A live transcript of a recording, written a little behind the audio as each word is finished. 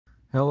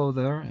Hello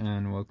there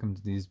and welcome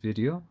to this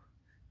video.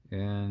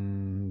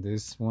 In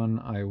this one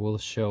I will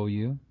show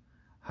you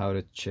how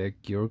to check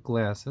your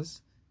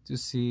glasses to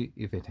see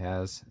if it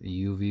has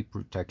UV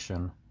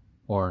protection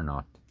or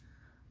not.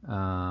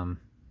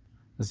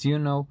 As you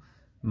know,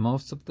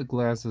 most of the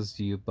glasses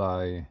you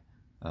buy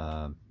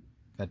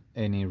at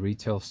any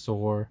retail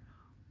store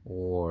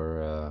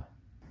or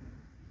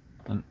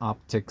an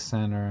optic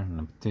center, an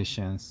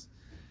opticians,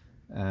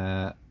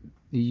 it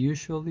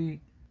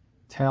usually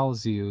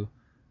tells you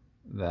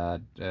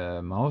that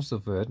most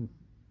of it,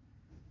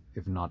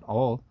 if not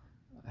all,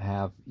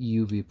 have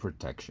UV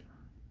protection.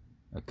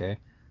 Okay,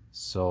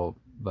 so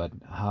but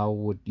how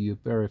would you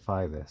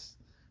verify this?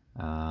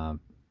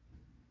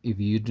 If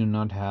you do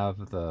not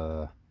have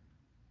the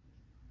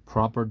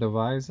proper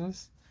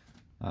devices,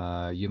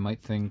 you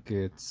might think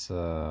it's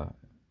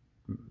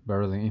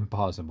barely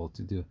impossible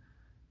to do,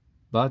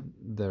 but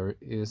there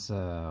is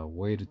a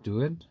way to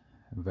do it,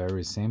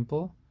 very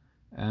simple,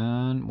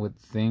 and with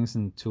things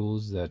and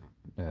tools that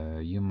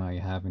you might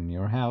have in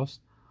your house,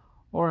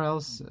 or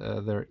else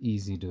they're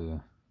easy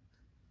to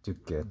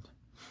get.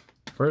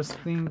 First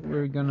thing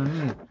we're gonna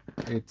need,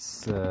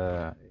 it's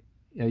a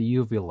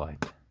UV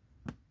light.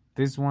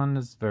 This one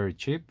is very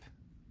cheap.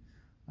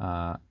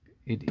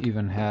 It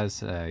even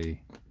has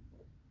a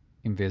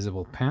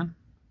invisible pen.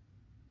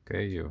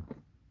 Okay,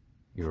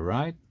 you're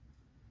right.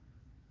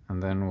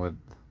 And then with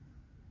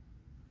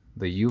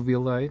the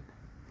UV light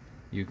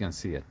you can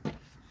see it.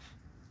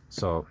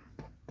 So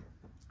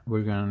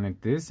we're gonna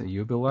need this, a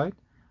UV light.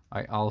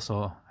 I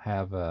also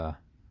have a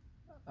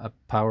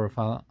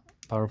powerful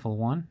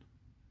one.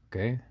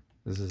 Okay,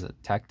 this is a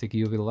tactic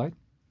UV light.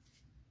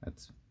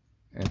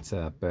 It's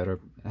a better,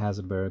 has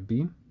a better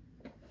beam.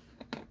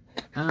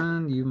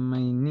 And you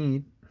may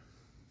need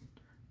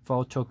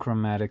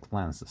photochromatic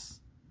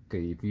lenses.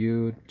 Okay, if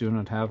you do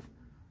not have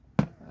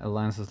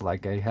lenses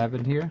like I have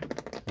in here,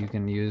 you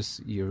can use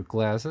your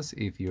glasses.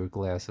 If your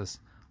glasses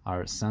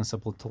are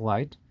sensible to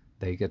light,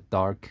 they get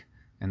dark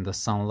in the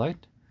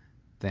sunlight,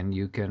 then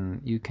you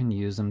can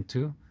use them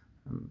too.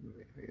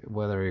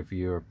 Whether if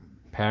your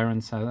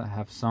parents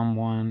have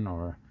someone,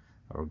 or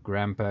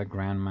grandpa,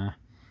 grandma,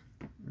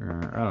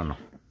 I don't know.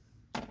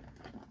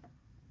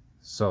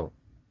 So,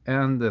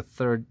 and the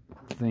third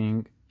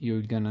thing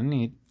you're gonna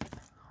need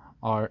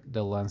are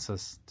the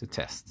lenses to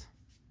test.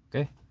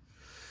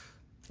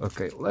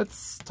 Okay, let's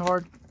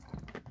start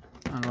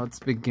and let's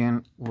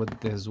begin with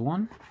this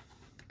one.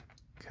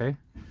 Okay,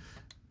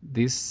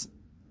 these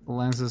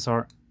lenses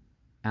are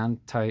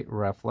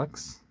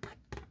anti-reflex,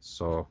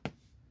 so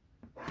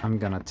I'm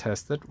gonna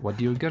test it. What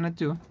you're gonna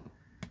do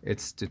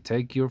is to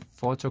take your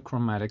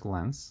photochromatic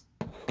lens.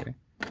 Okay,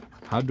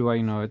 how do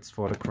I know it's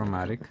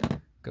photochromatic?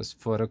 Because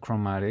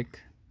photochromatic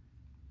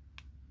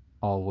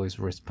always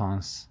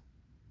responds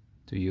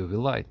to UV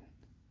light.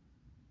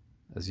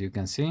 As you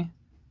can see,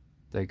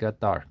 they got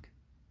dark.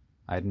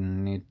 I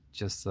didn't need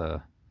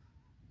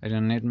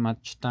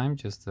much time,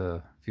 just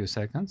a few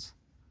seconds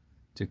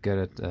to get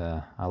it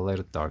a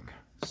little dark.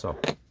 So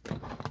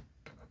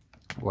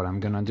what I'm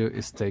gonna do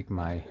is take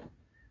my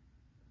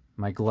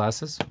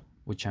glasses,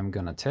 which I'm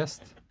gonna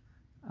test,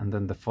 and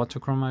then the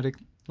photochromatic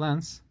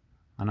lens,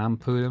 and I'm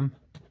put them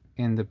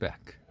in the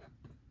back.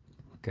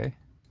 Okay,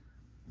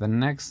 the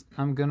next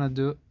I'm gonna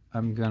do,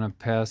 I'm gonna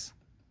pass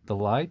the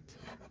light,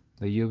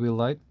 the UV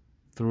light,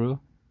 through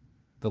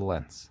the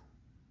lens.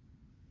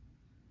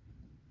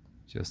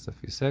 Just a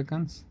few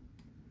seconds,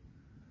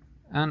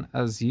 and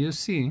as you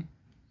see,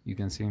 you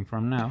can see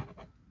from now,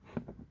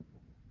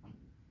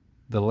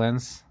 the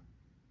lens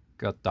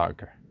got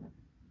darker.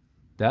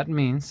 That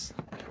means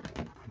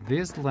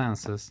these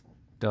lenses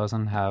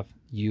doesn't have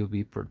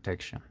UV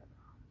protection.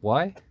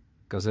 Why?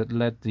 Because it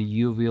let the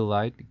UV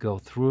light go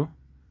through,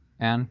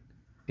 and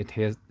it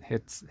hit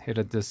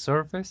the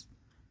surface,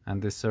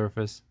 and the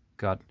surface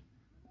got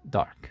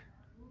dark.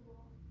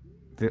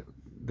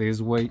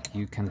 This way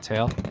you can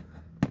tell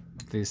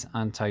these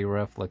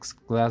anti-reflex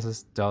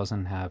glasses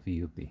doesn't have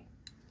UV.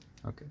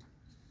 Okay,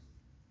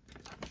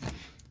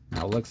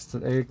 now let's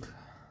take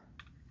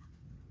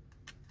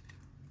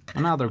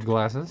another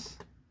glasses.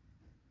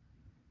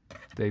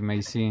 They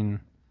may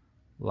seem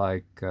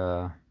like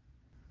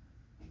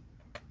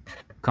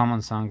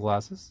common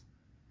sunglasses.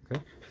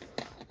 Okay,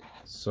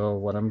 so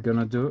what I'm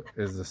gonna do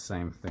is the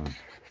same thing.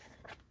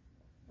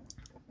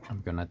 I'm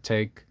gonna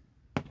take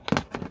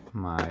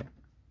my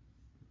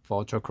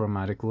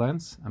photochromatic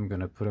lens. I'm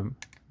gonna put them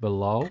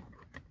below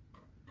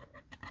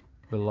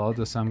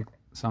the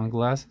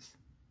sunglasses.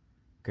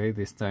 Okay,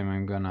 this time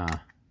I'm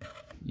gonna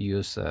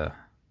use a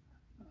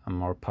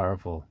more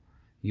powerful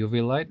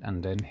UV light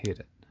and then hit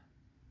it.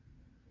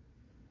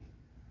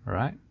 All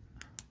right,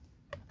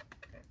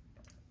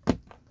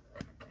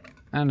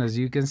 and as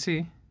you can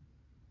see,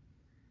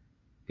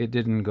 it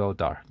didn't go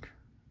dark.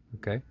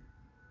 Okay,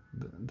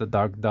 the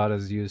dark dot,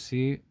 as you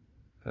see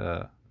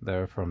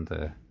there from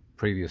the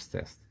previous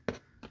test.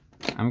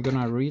 I'm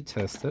gonna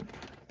retest it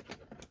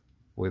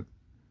with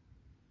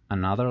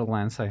another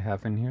lens I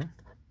have in here,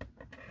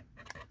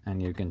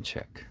 and you can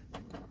check.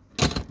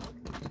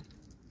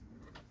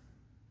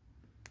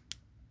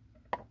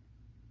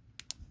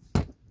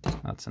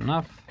 That's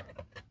enough.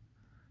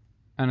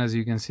 And as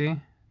you can see,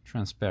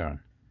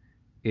 transparent.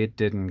 It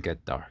didn't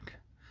get dark.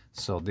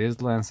 So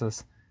these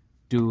lenses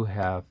do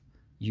have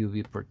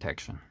UV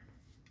protection.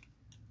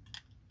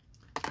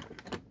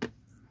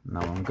 Now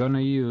I'm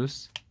gonna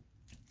use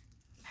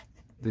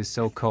the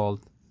so-called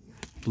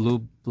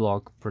blue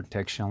block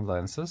protection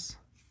lenses.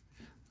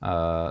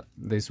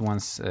 These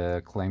ones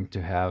claim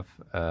to have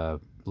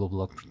blue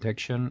block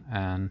protection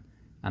and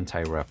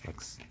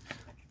anti-reflex,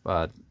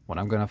 but what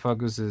I'm gonna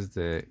focus is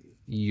the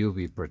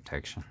UV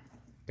protection.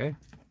 Okay,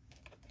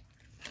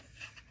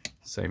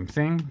 same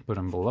thing, put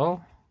them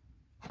below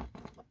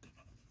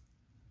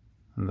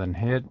and then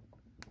hit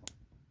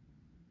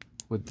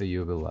with the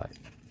UV light,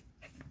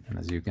 and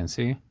as you can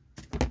see,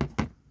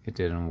 it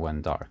didn't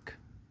went dark.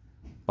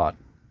 But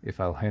if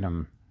I'll hit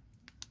them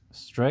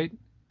straight,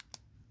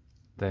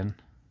 then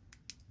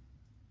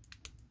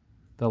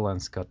the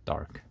lens got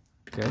dark.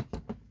 Okay,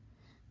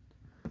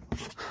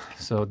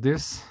 so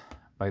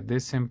by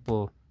this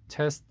simple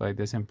test, by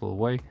this simple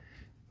way,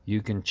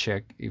 you can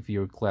check if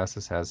your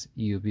glasses has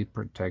UV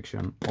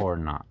protection or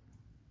not.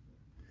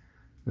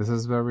 This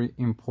is very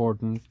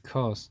important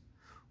because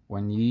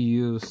when you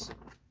use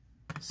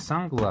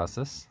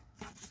sunglasses,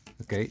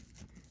 okay,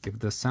 if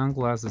the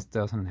sunglasses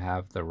doesn't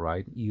have the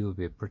right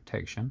UV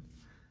protection,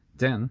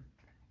 then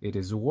it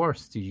is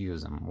worse to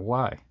use them.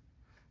 Why?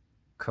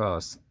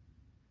 Because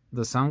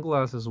the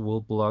sunglasses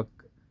will block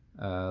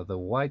the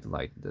white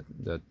light,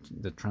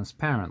 the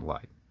transparent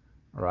light,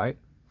 right?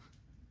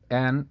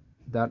 And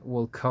that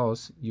will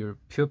cause your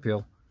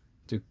pupil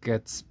to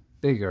get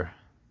bigger,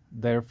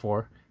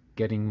 therefore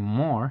getting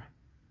more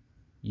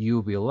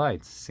UV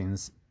light,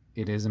 since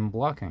it isn't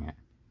blocking it.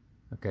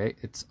 Okay,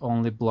 it's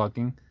only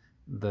blocking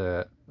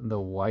the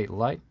white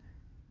light,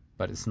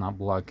 but it's not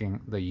blocking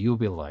the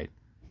UV light.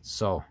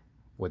 So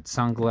with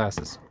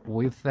sunglasses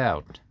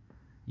without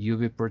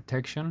UV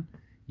protection,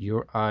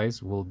 your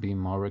eyes will be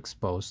more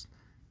exposed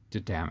to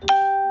damage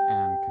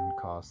and can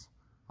cause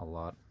a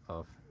lot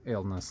of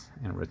illness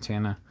in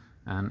retina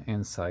and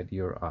inside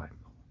your eye.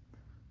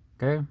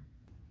 Okay,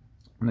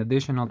 an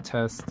additional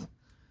test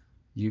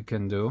you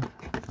can do,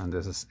 and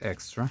this is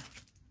extra.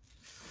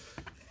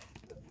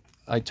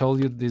 I told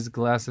you these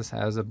glasses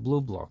has a blue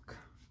block,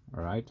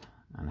 right?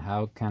 And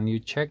how can you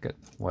check it?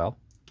 Well,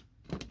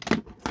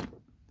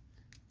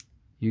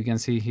 you can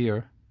see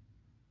here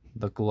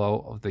the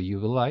glow of the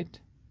UV light,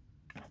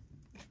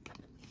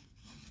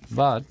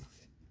 but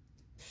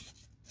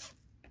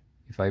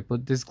if I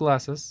put these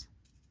glasses,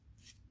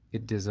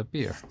 it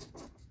disappears.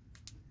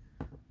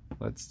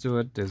 Let's do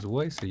it this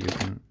way so you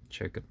can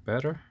check it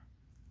better.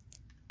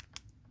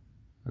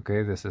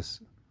 Okay, this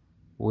is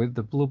with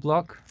the blue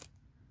block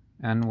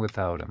and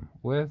without them.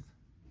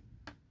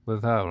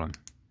 Without them.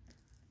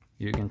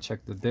 You can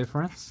check the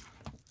difference,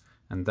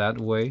 and that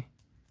way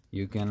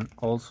you can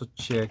also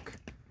check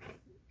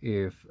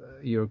if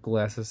your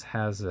glasses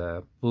has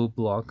a blue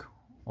block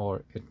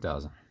or it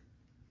doesn't.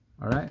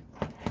 All right,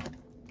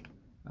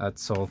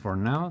 that's all for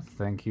now.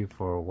 Thank you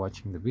for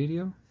watching the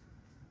video.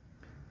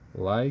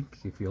 Like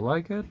if you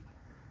like it,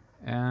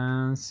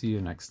 and see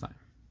you next time.